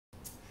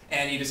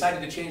and you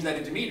decided to change that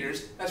into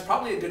meters, that's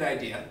probably a good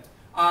idea.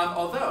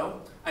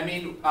 Although, I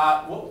mean,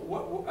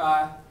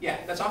 yeah,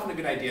 that's often a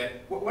good idea.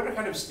 What are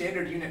kind of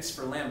standard units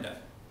for lambda?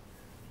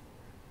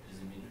 Is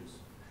it meters?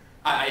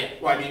 Yeah.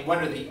 Well, I mean,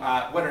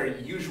 what are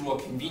usual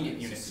convenient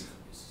units?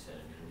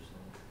 Centimeters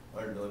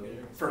or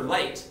millimeter? For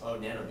light. Oh,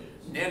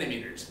 nanometers.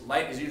 Nanometers.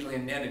 Light is usually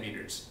in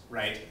nanometers,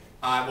 right?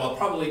 Well,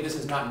 probably this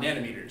is not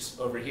nanometers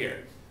over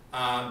here.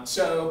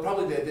 So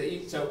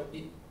probably so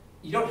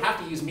you don't have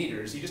to use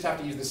meters. You just have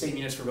to use the same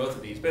units for both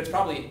of these. But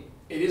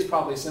it is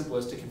probably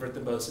simplest to convert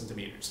them both into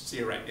meters. So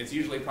you're right. It's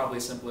usually probably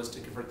simplest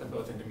to convert them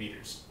both into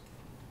meters.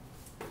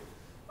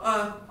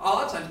 A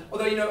lot of times,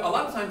 although a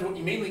lot of times what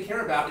you mainly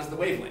care about is the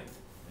wavelength.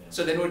 Yeah.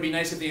 So then it would be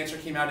nice if the answer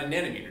came out in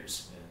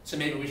nanometers. Yeah. So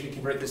maybe we should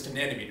convert this to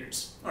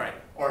nanometers. All right.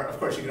 Or of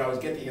course you could always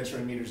get the answer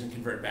in meters and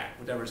convert back,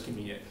 whatever is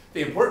convenient.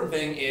 The important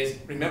thing is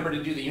remember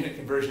to do the unit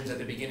conversions at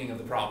the beginning of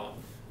the problem.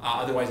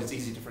 Otherwise it's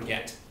easy to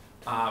forget.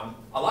 A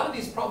lot of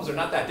these problems are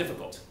not that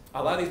difficult.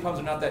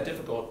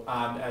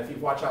 If you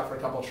watch out for a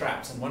couple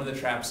traps, and one of the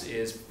traps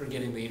is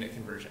forgetting the unit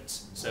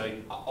conversions. So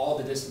all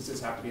the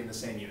distances have to be in the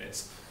same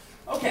units.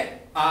 Okay,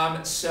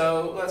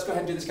 so let's go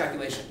ahead and do this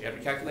calculation. Do you have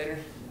your calculator?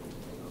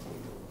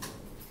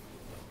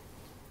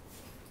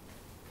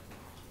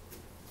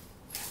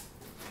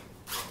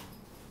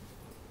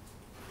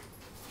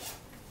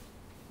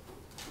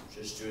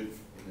 Just do it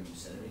in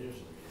centimeters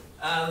or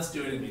meters? Let's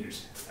do it in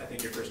meters. I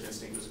think your first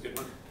instinct was a good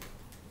one.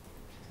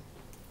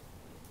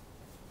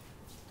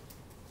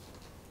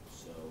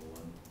 So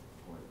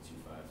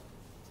 1.25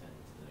 10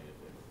 to the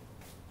negative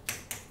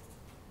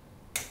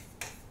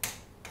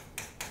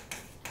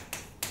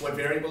 5. What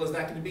variable is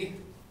that going to be?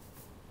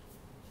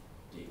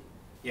 D.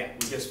 Yeah,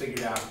 we just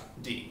figured out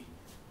D.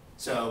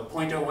 So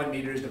 0.01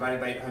 meters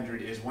divided by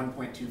 800 is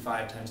 1.25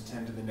 times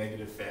 10 to the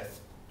negative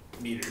 5th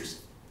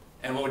meters.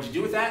 And what would you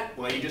do with that?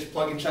 Well, you just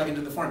plug and chug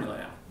into the formula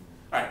now.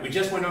 All right, we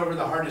just went over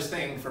the hardest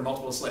thing for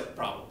multiple slit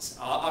problems.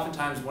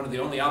 Oftentimes, one of the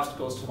only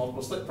obstacles to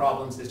multiple slit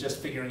problems is just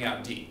figuring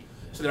out D.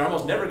 So they're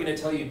almost never going to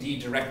tell you D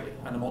directly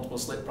on a multiple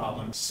slit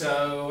problem.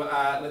 So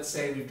let's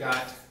say we've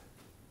got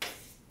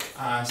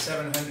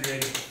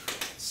 700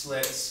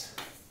 slits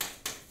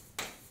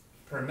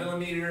per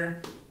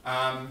millimeter.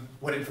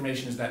 What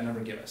information does that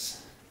number give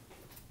us?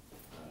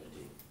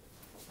 D.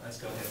 Let's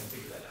go ahead and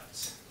figure that out.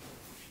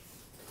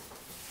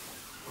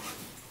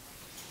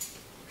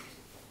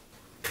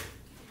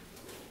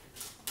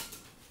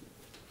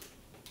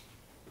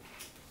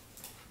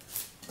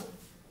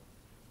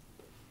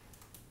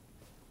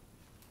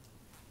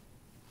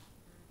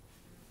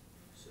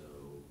 So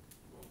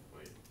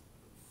 1.43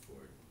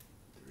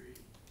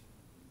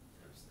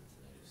 times 10 to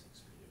the negative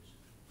 6 meters.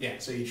 Yeah,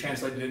 so you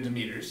translate it into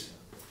meters.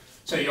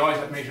 So you always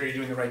have to make sure you're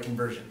doing the right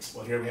conversions.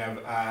 Well, here we have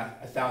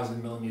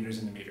 1,000 millimeters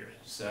in a meter.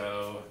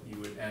 So you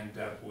would end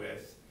up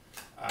with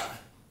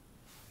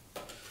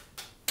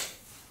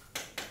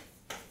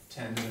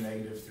 10 to the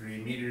negative 3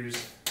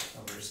 meters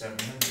over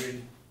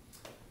 700,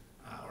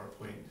 or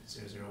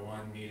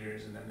 0.001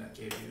 meters, and then that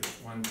gave you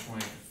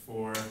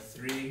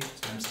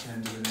 1.43 times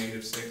 10 to the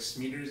negative 6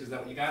 meters. Is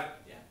that what you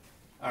got? Yeah.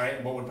 All right,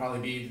 and what would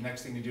probably be the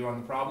next thing to do on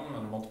the problem,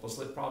 on a multiple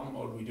slit problem?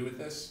 What would we do with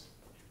this?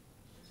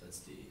 So that's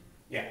D.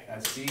 Yeah,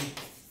 that's D. So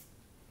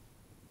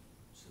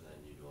then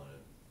you'd want to,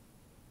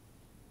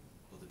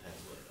 well, it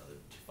depends what other,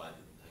 to find,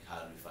 like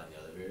how do we find the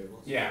other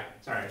variables? Yeah,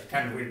 sorry, it's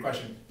kind of a weird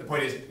question. The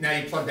point is, now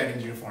you plug that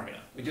into your formula.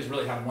 We just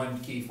really have one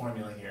key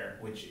formula here,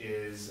 which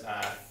is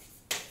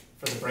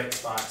for the bright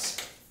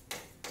spots.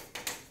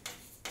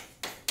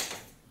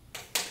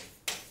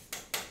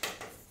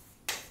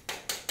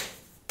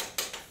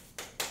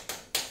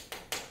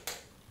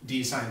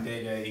 D sine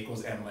theta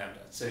equals m lambda.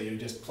 So you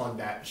just plug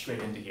that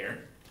straight into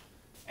here.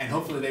 And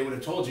hopefully they would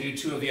have told you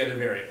two of the other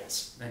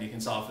variables. Then you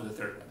can solve for the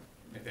third one.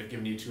 If they've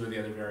given you two of the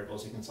other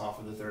variables, you can solve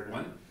for the third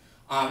one.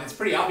 It's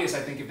pretty obvious, I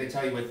think, if they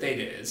tell you what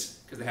theta is,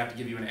 because they have to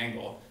give you an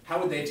angle. How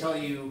would they tell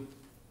you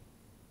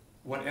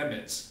what m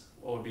is?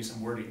 What would be some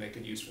wording they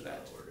could use for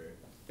that? Order.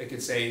 They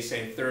could say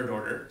third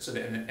order, so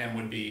that m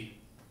would be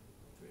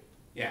 3.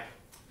 Yeah.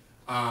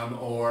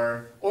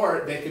 Or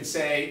they could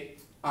say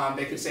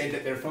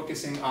that they're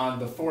focusing on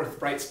the fourth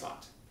bright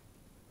spot.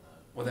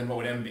 Well, then what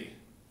would m be?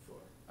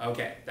 4.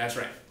 Okay, that's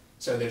right.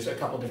 So there's a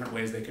couple different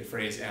ways they could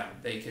phrase m.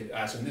 They could,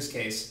 so in this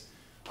case,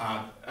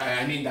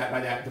 I mean that by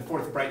that the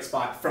fourth bright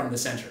spot from the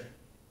center,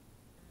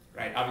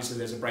 right? Obviously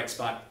there's a bright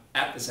spot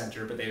at the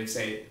center, but they would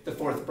say the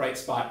fourth bright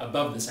spot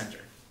above the center.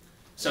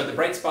 So the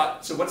bright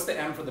spot, so what's the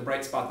m for the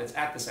bright spot that's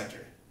at the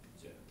center?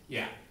 0.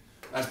 Yeah,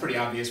 that's pretty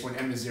obvious. When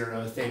m is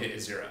 0, theta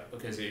is 0,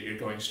 because you're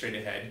going straight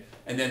ahead.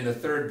 And then the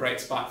third bright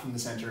spot from the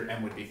center,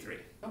 m would be 3.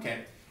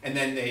 Okay, and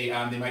then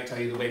they might tell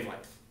you the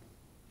wavelength.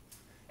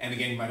 And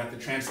again, you might have to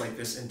translate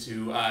this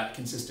into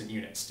consistent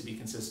units to be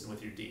consistent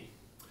with your D.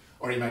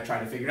 Or you might try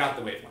to figure out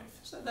the wavelength.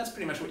 So that's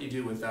pretty much what you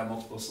do with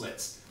multiple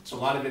slits. So a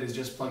lot of it is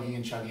just plugging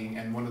and chugging,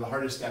 and one of the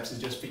hardest steps is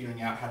just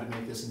figuring out how to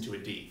make this into a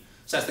D.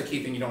 So that's the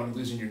key thing you don't want to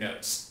lose in your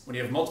notes. When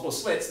you have multiple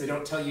slits, they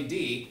don't tell you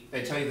D,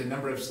 they tell you the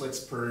number of slits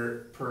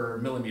per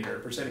millimeter,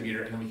 per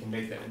centimeter, and then we can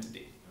make that into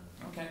D.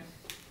 Okay?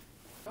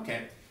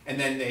 Okay. And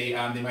then they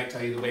might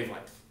tell you the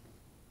wavelength.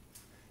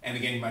 And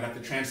again, you might have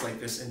to translate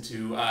this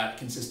into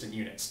consistent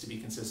units to be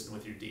consistent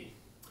with your D.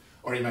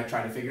 Or you might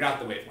try to figure out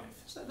the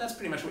wavelength. So that's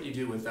pretty much what you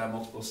do with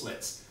multiple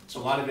slits. So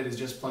a lot of it is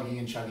just plugging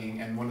and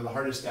chugging, and one of the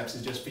hardest steps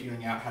is just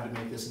figuring out how to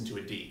make this into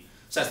a D.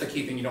 So that's the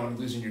key thing you don't want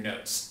to lose in your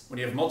notes. When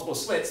you have multiple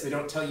slits, they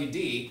don't tell you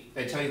D,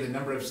 they tell you the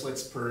number of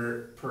slits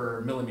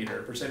per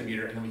millimeter, per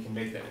centimeter, and then we can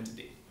make that into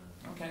D.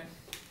 Okay?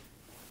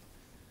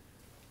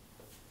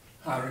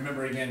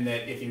 Remember again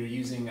that if you're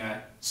using,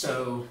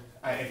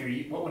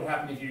 what would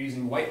happen if you're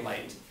using white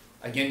light?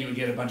 Again, you would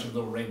get a bunch of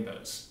little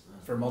rainbows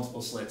for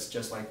multiple slits,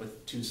 just like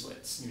with 2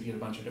 slits. You would get a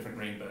bunch of different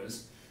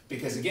rainbows.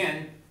 Because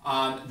again,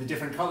 the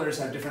different colors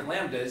have different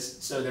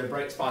lambdas, so their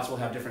bright spots will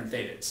have different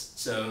thetas.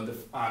 So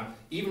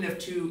even if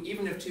two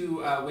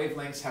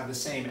wavelengths have the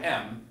same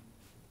M,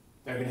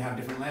 they're going to have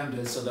different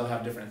lambdas, so they'll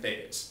have different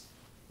thetas.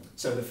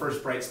 So the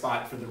first bright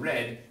spot for the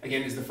red,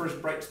 again, is the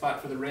first bright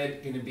spot for the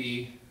red going to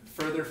be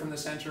further from the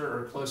center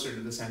or closer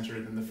to the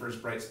center than the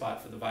first bright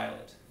spot for the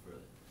violet?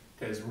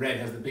 Because red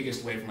has the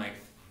biggest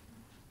wavelength,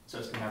 so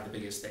it's going to have the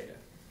biggest theta.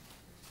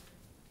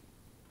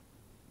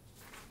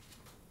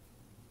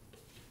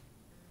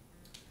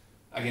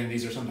 Again,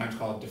 these are sometimes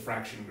called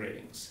diffraction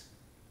gratings.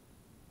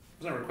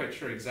 I was never quite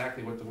sure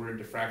exactly what the word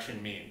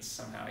diffraction means.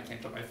 Somehow I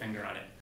can't put my finger on it.